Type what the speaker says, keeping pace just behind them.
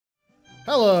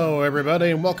Hello,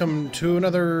 everybody, and welcome to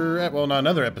another, well, not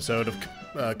another episode of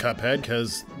Cuphead,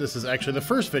 because this is actually the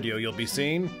first video you'll be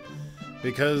seeing,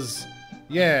 because,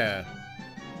 yeah,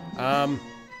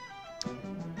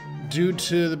 due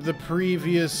to the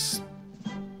previous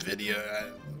video,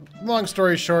 long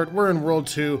story short, we're in World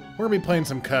 2, we're gonna be playing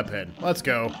some Cuphead. Let's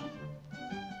go.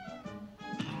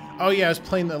 Oh yeah, I was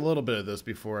playing a little bit of this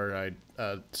before I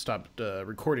stopped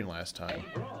recording last time.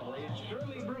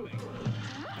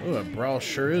 Ooh, a brawl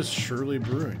sure is surely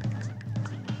brewing.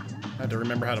 I had to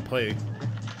remember how to play.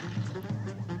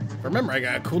 Remember, I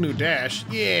got a cool new dash.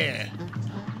 Yeah!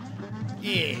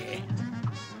 Yeah!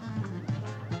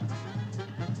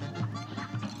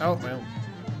 Oh, well.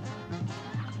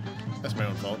 That's my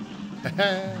own fault.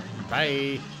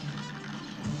 Bye!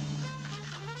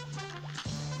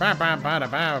 Ba ba ba da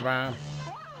ba ba.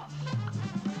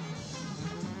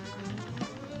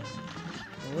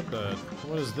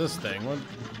 What is this thing?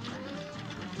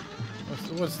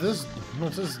 What's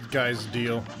this guy's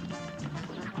deal?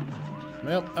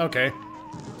 Well, okay.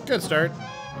 Good start.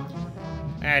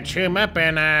 I chew him up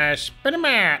and spit him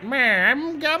out. Man,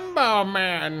 I'm Gumball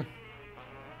Man.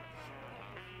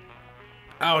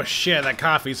 Oh shit, that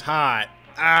coffee's hot.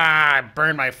 Ah, I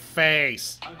burned my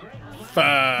face.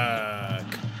 Fuck.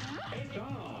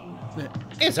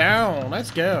 It's on.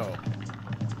 Let's go.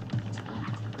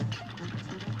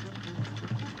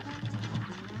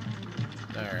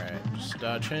 Alright, just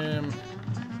dodge him.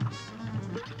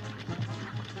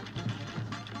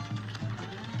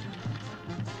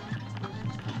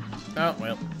 Oh,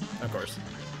 well, of course.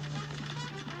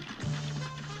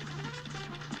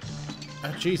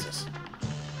 Oh, Jesus.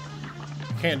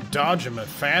 Can't dodge him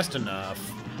fast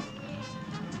enough.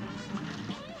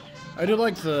 I do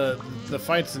like the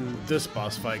fights in this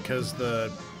boss fight, because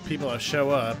the people that show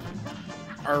up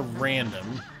are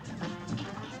random.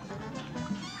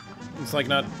 It's like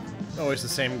not always the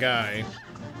same guy.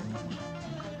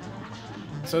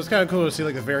 So it's kind of cool to see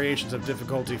like the variations of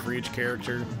difficulty for each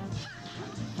character.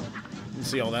 And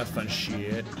see all that fun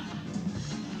shit.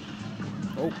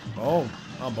 Oh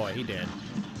boy, he did.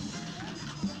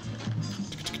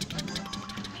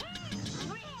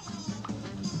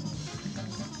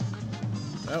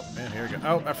 Oh, man, here we go.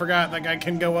 Oh, I forgot that guy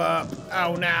can go up.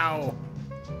 Oh no.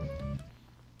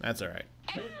 That's alright.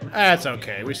 That's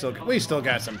okay. We still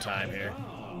got some time here.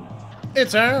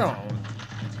 It's on.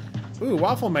 Ooh,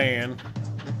 Waffle Man.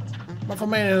 Waffle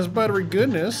Man and his buttery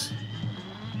goodness.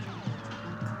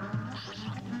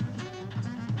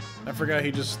 I forgot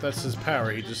that's his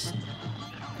power. He just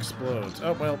explodes.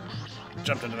 Oh, well,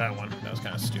 jumped into that one. That was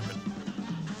kind of stupid.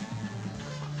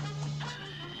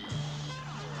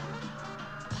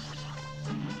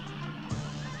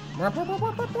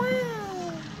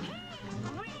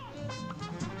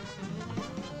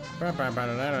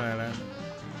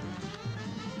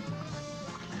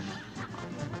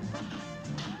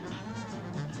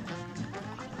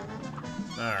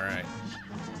 Alright.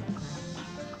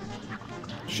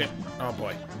 Shit. Oh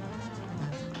boy.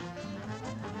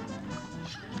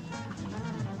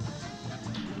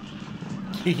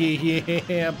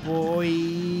 Yeah,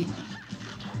 boy.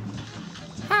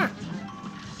 Ha!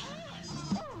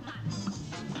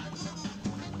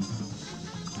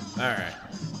 Alright.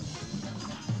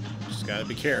 Just gotta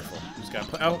be careful. Just gotta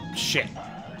put. Oh, shit.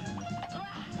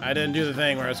 I didn't do the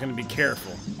thing where I was gonna be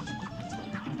careful.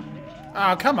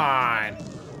 Oh, come on.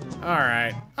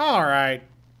 Alright. Alright.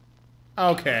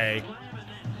 Okay.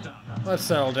 Let's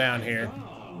settle down here.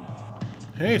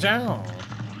 Hey, down.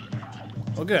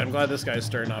 Well, good. I'm glad this guy's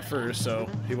starting off first, so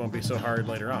he won't be so hard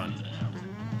later on.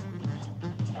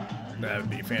 That would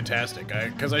be fantastic.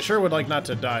 Because I sure would like not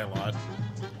to die a lot.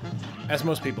 As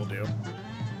most people do.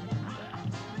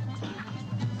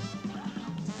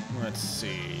 Let's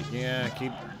see. Yeah,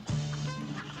 keep...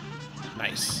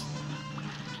 Nice.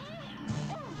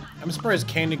 I'm surprised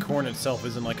Candy Corn itself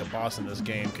isn't like a boss in this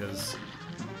game, because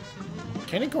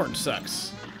Candy Corn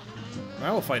sucks.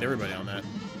 I will fight everybody on that.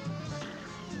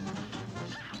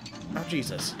 Oh,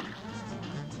 Jesus.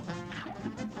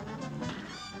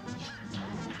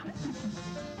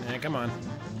 Yeah, come on.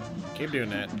 Keep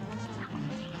doing that.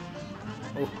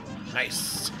 Oh,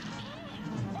 nice.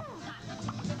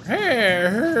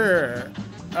 Hey!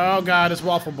 Oh, God, it's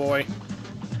Waffle Boy.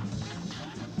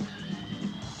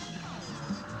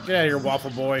 Get out of here,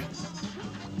 Waffle Boy.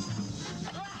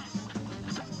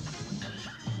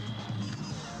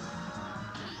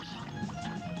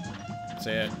 That's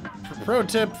it. Pro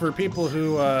tip for people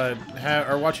who are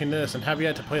watching this and have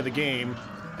yet to play the game,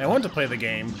 and want to play the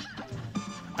game,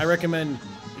 I recommend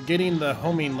getting the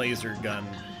homing laser gun.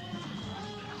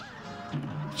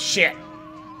 Shit!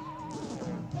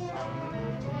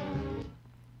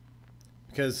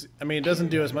 Because, I mean, it doesn't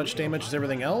do as much damage as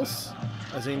everything else,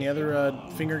 as any other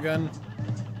finger gun.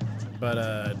 But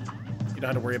you don't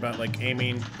have to worry about, like,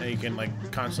 aiming. And you can,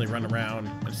 like, constantly run around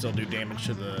and still do damage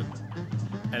to the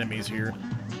enemies here.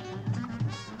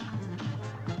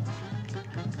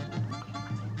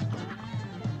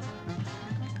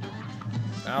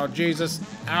 Oh, Jesus.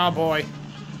 Oh, boy.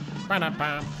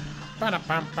 Ba-da-bum.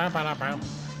 Ba-da-bum. Ba-da-bum.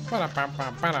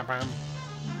 Ba-da-bum. Ba-da-bum.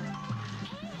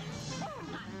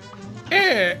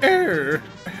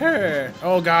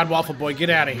 Oh, God, Waffle Boy, get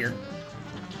out of here.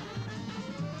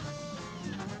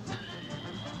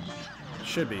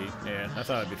 Should be. Yeah, I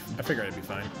thought it'd be... I figured it'd be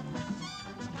fine.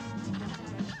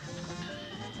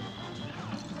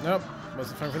 Nope.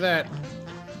 Wasn't fun for that.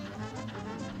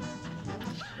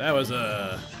 That was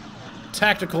a...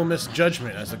 tactical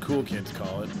misjudgment, as the cool kids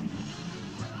call it.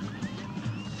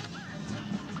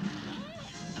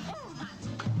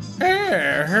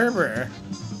 Herbert.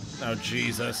 Oh,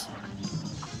 Jesus.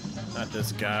 Not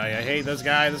this guy. I hate this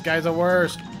guy. This guy's the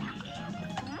worst.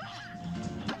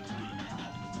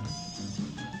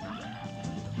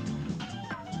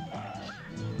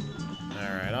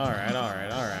 Alright, alright,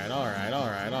 alright, alright, alright,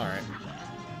 alright, alright.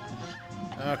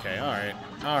 Okay, alright.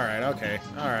 Alright, okay,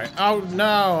 alright. Oh,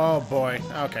 no! Oh, boy.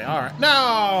 Okay, alright.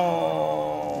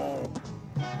 No!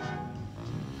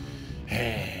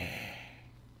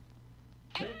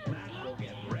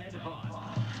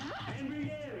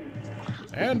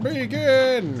 And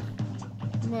begin!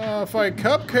 Fight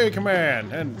Cupcake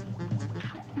Man and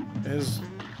his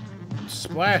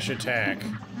splash attack.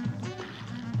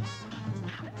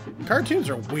 Cartoons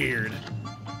are weird.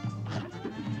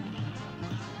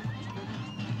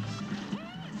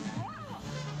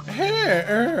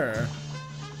 Hey,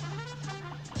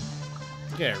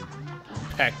 yeah,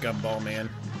 pack gumball man.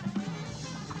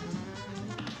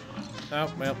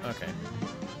 Oh, well, okay.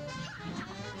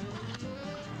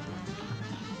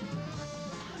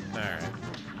 Alright.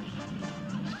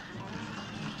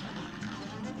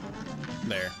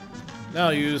 There. Now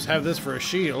I'll have this for a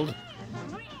shield.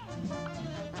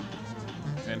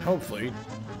 And hopefully...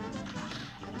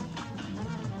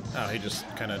 Oh, he just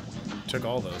kind of took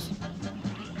all those.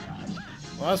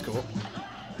 Well, that's cool.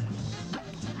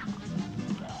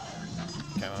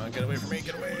 Come on, get away from me,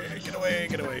 get away, get away,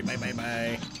 get away, bye, bye,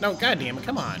 bye. No, goddamn it,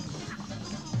 come on.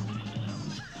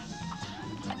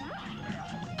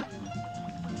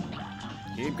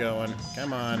 Keep going,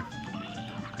 come on.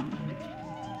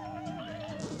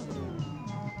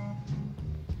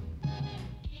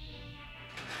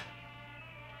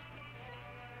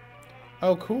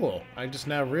 Oh, cool. I just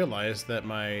now realized that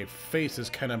my face is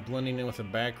kind of blending in with the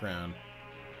background.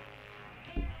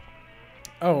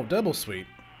 Oh, double sweet.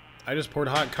 I just poured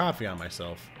hot coffee on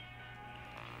myself.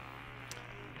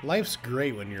 Life's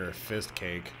great when you're a fist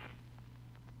cake.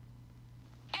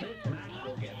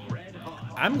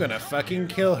 I'm gonna fucking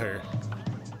kill her.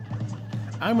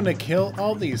 I'm gonna kill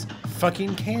all these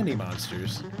fucking candy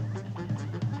monsters.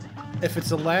 If it's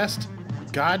the last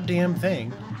goddamn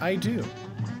thing I do.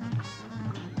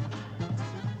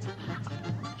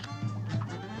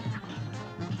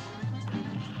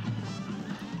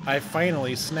 I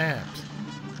finally snapped.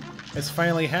 It's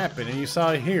finally happened, and you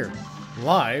saw it here,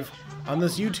 live, on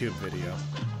this YouTube video.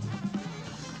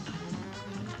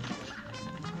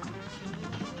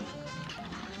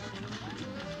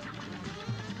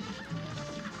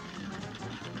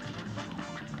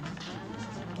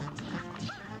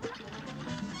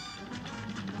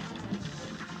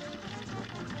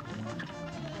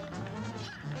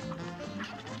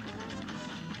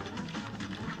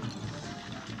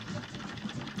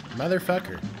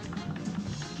 Motherfucker.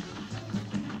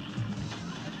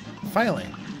 Finally,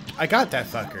 I got that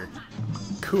fucker.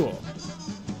 Cool.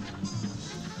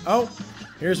 Oh,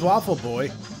 here's Waffle Boy.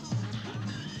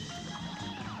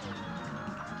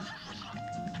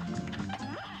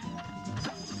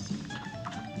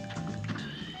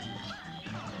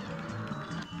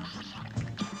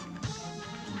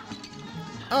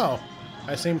 Oh,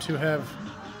 I seem to have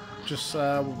just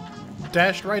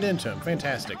dashed right into him.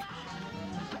 Fantastic.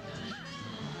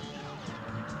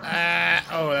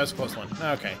 Oh, that was a close one.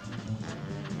 Okay.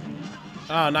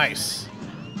 Oh, nice.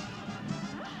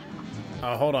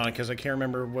 Oh, hold on, because I can't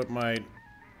remember what my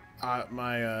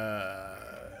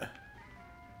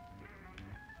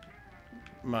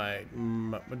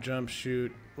jump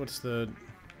shoot. What's the?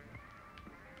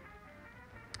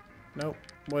 Nope.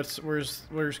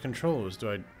 Where's controls?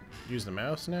 Do I use the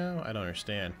mouse now? I don't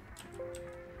understand.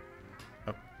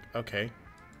 Oh, okay.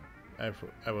 I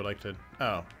would like to.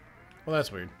 Oh, well,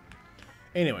 that's weird.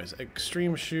 Anyways,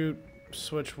 extreme shoot,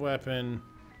 switch weapon.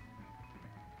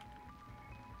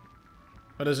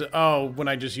 What is it? Oh, when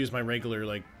I just use my regular,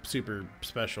 like, super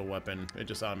special weapon, it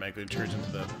just automatically turns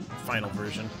into the final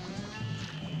version.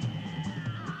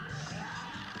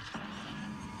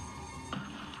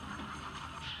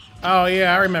 Oh,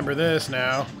 yeah, I remember this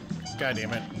now. God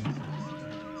damn it.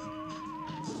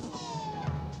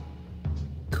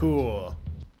 Cool.